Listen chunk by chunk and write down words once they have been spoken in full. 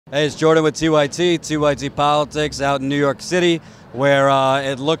Hey, it's Jordan with TYT Politics out in New York City, where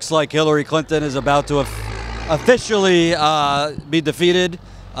it looks like Hillary Clinton is about to officially be defeated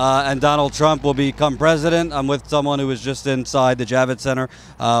and Donald Trump will become president. I'm with someone who was just inside the Javits Center.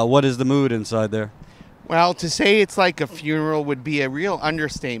 What is the mood inside there? Well, to say it's like a funeral would be a real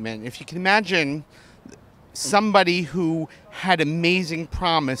understatement. If you can imagine somebody who had amazing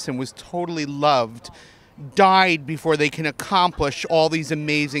promise and was totally loved died before they can accomplish all these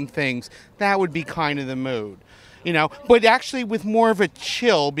amazing things, that would be kind of the mood, but actually with more of a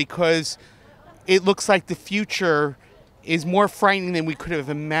chill, because it looks like the future is more frightening than we could have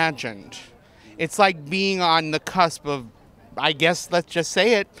imagined. It's like being on the cusp of, I guess, let's just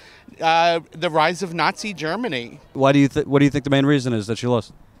say it, the rise of Nazi Germany. What do you think the main reason is that she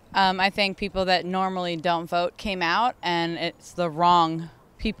lost? I think people that normally don't vote came out, and it's the wrong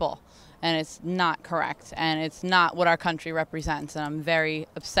people, and it's not correct, and it's not what our country represents, and I'm very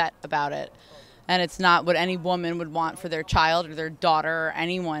upset about it. And it's not what any woman would want for their child or their daughter or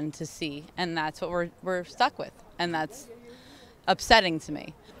anyone to see, and that's what we're stuck with, and that's upsetting to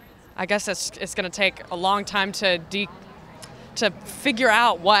me. I guess it's going to take a long time to figure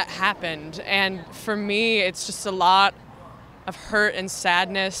out what happened, and for me it's just a lot of hurt and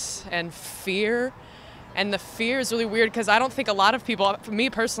sadness and fear. And the fear is really weird because I don't think a lot of people, for me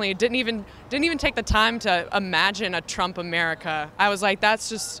personally, didn't even take the time to imagine a Trump America. I was like, that's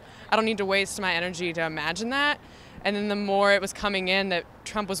just, I don't need to waste my energy to imagine that. And then the more it was coming in that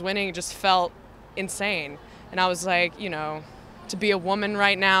Trump was winning, it just felt insane. And I was like, to be a woman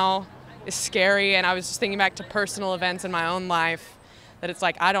right now is scary. And I was just thinking back to personal events in my own life that it's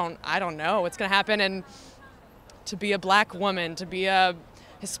like, I don't know what's gonna happen. And to be a black woman, to be a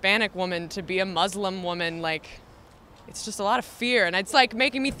Hispanic woman, to be a Muslim woman, like, it's just a lot of fear. And it's like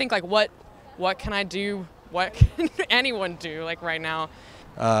making me think, like, what can I do? What can anyone do, like, right now?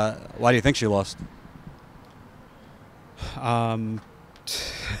 Why do you think she lost? No,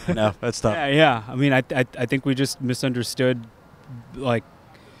 that's tough. Yeah. I mean, I think we just misunderstood,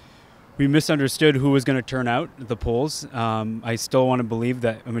 we misunderstood who was going to turn out at the polls. I still want to believe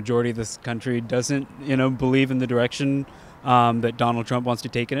that a majority of this country doesn't, believe in the direction that Donald Trump wants to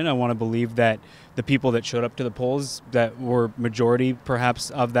take it in. I want to believe that the people that showed up to the polls that were majority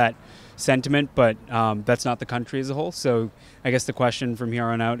perhaps of that sentiment, but that's not the country as a whole. So I guess the question from here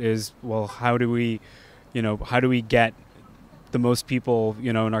on out is, well, how do we get the most people,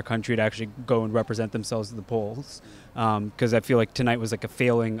 in our country to actually go and represent themselves at the polls? Because I feel like tonight was like a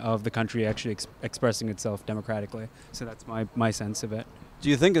failing of the country actually expressing itself democratically. So that's my sense of it. Do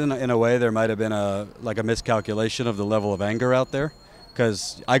you think in a way there might have been a miscalculation of the level of anger out there?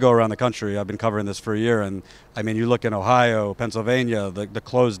 Because I go around the country, I've been covering this for a year, and I mean, you look in Ohio, Pennsylvania, the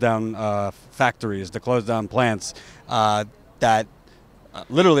closed down factories, the closed down plants, that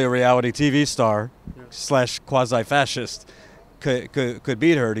literally a reality TV star / quasi-fascist could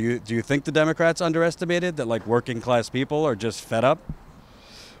beat her. Do you think the Democrats underestimated that, like, working class people are just fed up?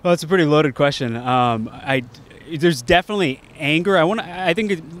 Well, it's a pretty loaded question. There's definitely anger. I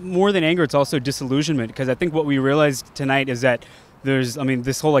think more than anger, it's also disillusionment, because I think what we realized tonight is that there's,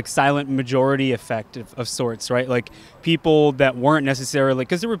 this whole silent majority effect of sorts, right? Like, people that weren't necessarily,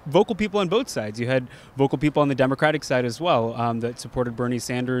 because there were vocal people on both sides. You had vocal people on the Democratic side as well that supported Bernie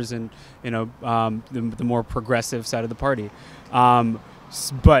Sanders and, the more progressive side of the party.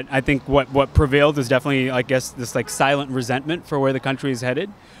 But I think what prevailed is definitely, I guess, this silent resentment for where the country is headed.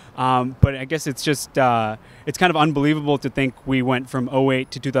 But I guess it's just, it's kind of unbelievable to think we went from 2008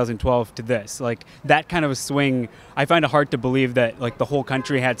 to 2012 to this. Like, that kind of a swing, I find it hard to believe that, the whole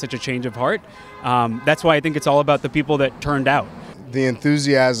country had such a change of heart. That's why I think it's all about the people that turned out. The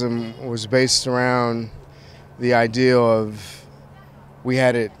enthusiasm was based around the ideal of, we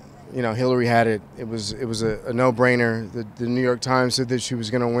had it, Hillary had it. It was a no-brainer. The New York Times said that she was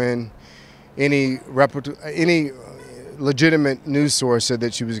going to win. Any legitimate news source said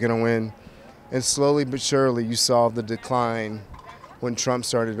that she was going to win. And slowly but surely you saw the decline when Trump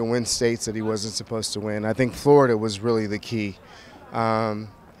started to win states that he wasn't supposed to win. I think Florida was really the key. I'm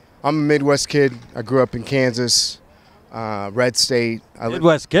a Midwest kid. I grew up in Kansas, red state.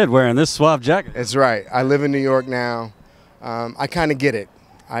 Midwest kid wearing this suave jacket. That's right. I live in New York now. I kind of get it.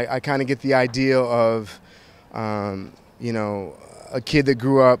 I kind of get the idea of, a kid that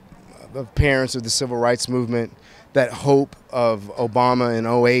grew up of parents of the civil rights movement, that hope of Obama in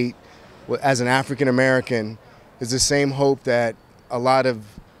 2008 as an African American is the same hope that a lot of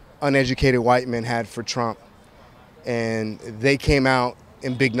uneducated white men had for Trump. And they came out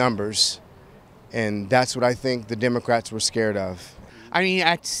in big numbers. And that's what I think the Democrats were scared of. I mean,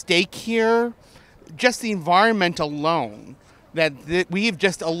 at stake here, just the environment alone that we have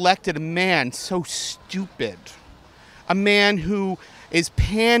just elected a man so stupid, a man who is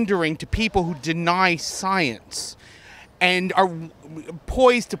pandering to people who deny science and are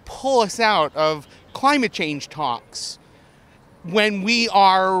poised to pull us out of climate change talks when we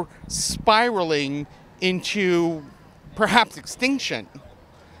are spiraling into perhaps extinction.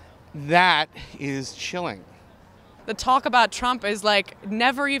 That is chilling. The talk about Trump is like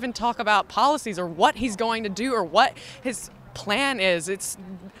never even talk about policies or what he's going to do or what his plan is. It's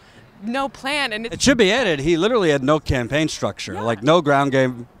no plan. And It should be added, he literally had no campaign structure, like no ground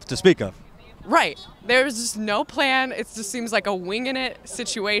game to speak of. right. There's just no plan. It just seems like a winging it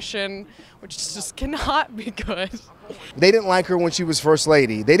situation, which just cannot be good. They didn't like her when she was first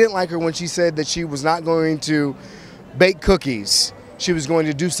lady. They didn't like her when she said that she was not going to bake cookies. She was going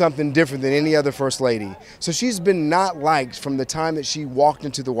to do something different than any other first lady. So she's been not liked from the time that she walked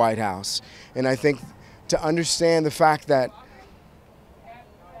into the White House. And I think to understand the fact that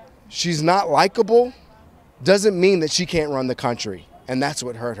she's not likable doesn't mean that she can't run the country. And that's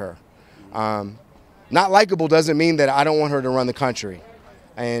what hurt her. Not likable doesn't mean that I don't want her to run the country.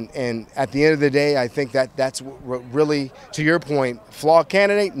 And at the end of the day, I think that's what really, to your point, flawed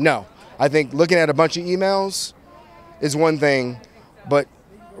candidate? No. I think looking at a bunch of emails is one thing, but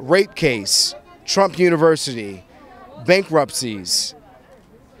rape case, Trump University, bankruptcies,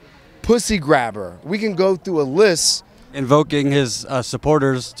 pussy grabber, we can go through a list. Invoking his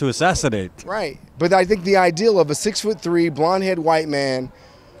supporters to assassinate. Right. But I think the ideal of a 6'3", blonde-haired white man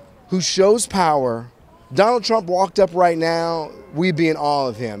who shows power. Donald Trump walked up right now, we'd be in awe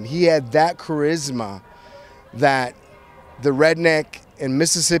of him. He had that charisma that the redneck in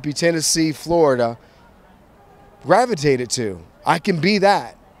Mississippi, Tennessee, Florida gravitated to. I can be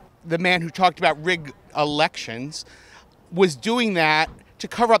that. The man who talked about rigged elections was doing that to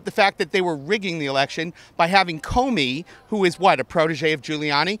cover up the fact that they were rigging the election by having Comey, who is a protege of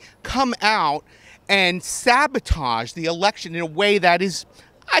Giuliani, come out and sabotage the election in a way that is,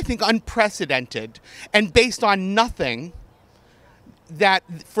 I think, unprecedented and based on nothing. That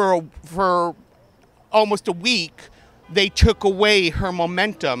for almost a week, they took away her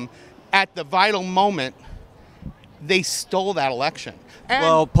momentum at the vital moment. They stole that election. And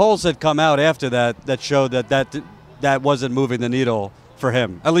Well, polls had come out after that showed that wasn't moving the needle for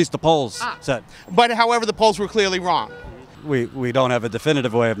him. At least the polls said. But however, the polls were clearly wrong. We don't have a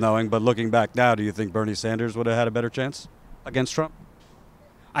definitive way of knowing, but looking back now, do you think Bernie Sanders would have had a better chance against Trump?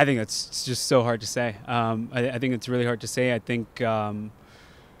 I think it's just so hard to say. I think it's really hard to say. I think,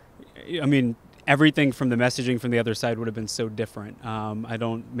 everything from the messaging from the other side would have been so different.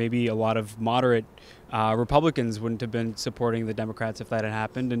 Maybe a lot of moderate Republicans wouldn't have been supporting the Democrats if that had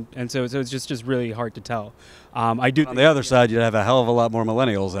happened. And so it's just really hard to tell. On the other side, you'd have a hell of a lot more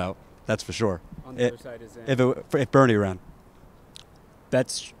millennials out. That's for sure. On the other side is If Bernie ran.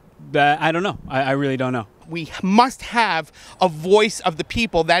 I don't know. I really don't know. We must have a voice of the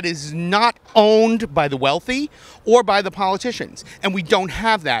people that is not owned by the wealthy or by the politicians. And we don't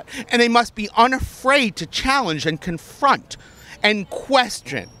have that. And they must be unafraid to challenge and confront and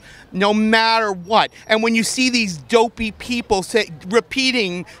question no matter what. And when you see these dopey people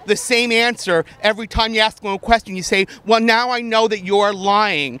repeating the same answer every time you ask them a question, you say, well, now I know that you're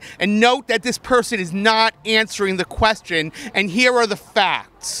lying. And note that this person is not answering the question. And here are the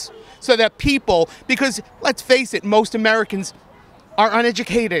facts. So that people, because let's face it, most Americans are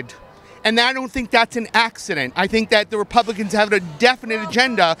uneducated. And I don't think that's an accident. I think that the Republicans have a definite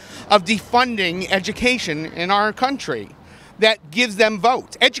agenda of defunding education in our country that gives them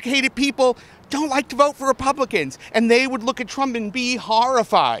votes. Educated people don't like to vote for Republicans, and they would look at Trump and be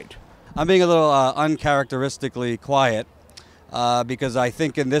horrified. I'm being a little uncharacteristically quiet because I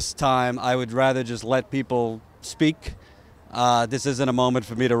think in this time I would rather just let people speak. This isn't a moment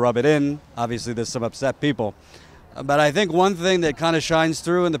for me to rub it in. Obviously, there's some upset people. But I think one thing that kind of shines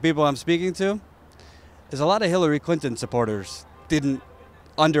through in the people I'm speaking to is a lot of Hillary Clinton supporters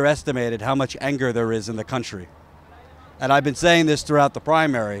underestimated how much anger there is in the country. And I've been saying this throughout the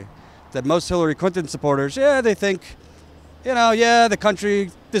primary, that most Hillary Clinton supporters, they think, the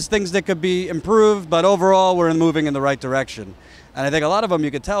country, there's things that could be improved, but overall we're moving in the right direction. And I think a lot of them,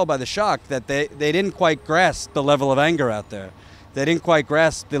 you could tell by the shock that they didn't quite grasp the level of anger out there. They didn't quite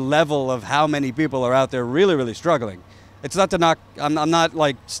grasp the level of how many people are out there really, really struggling. It's not to knock, I'm not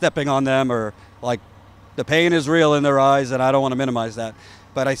like stepping on them or like the pain is real in their eyes and I don't want to minimize that.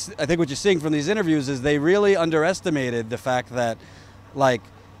 But I think what you're seeing from these interviews is they really underestimated the fact that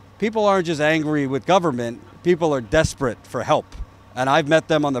people aren't just angry with government, people are desperate for help. And I've met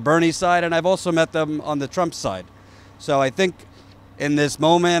them on the Bernie side and I've also met them on the Trump side. So I think in this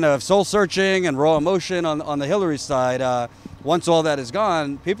moment of soul searching and raw emotion on the Hillary side, once all that is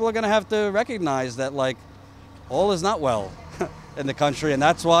gone, people are going to have to recognize that, like, all is not well in the country. And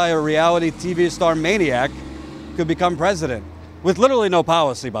that's why a reality TV star maniac could become president with literally no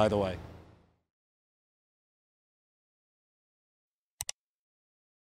policy, by the way.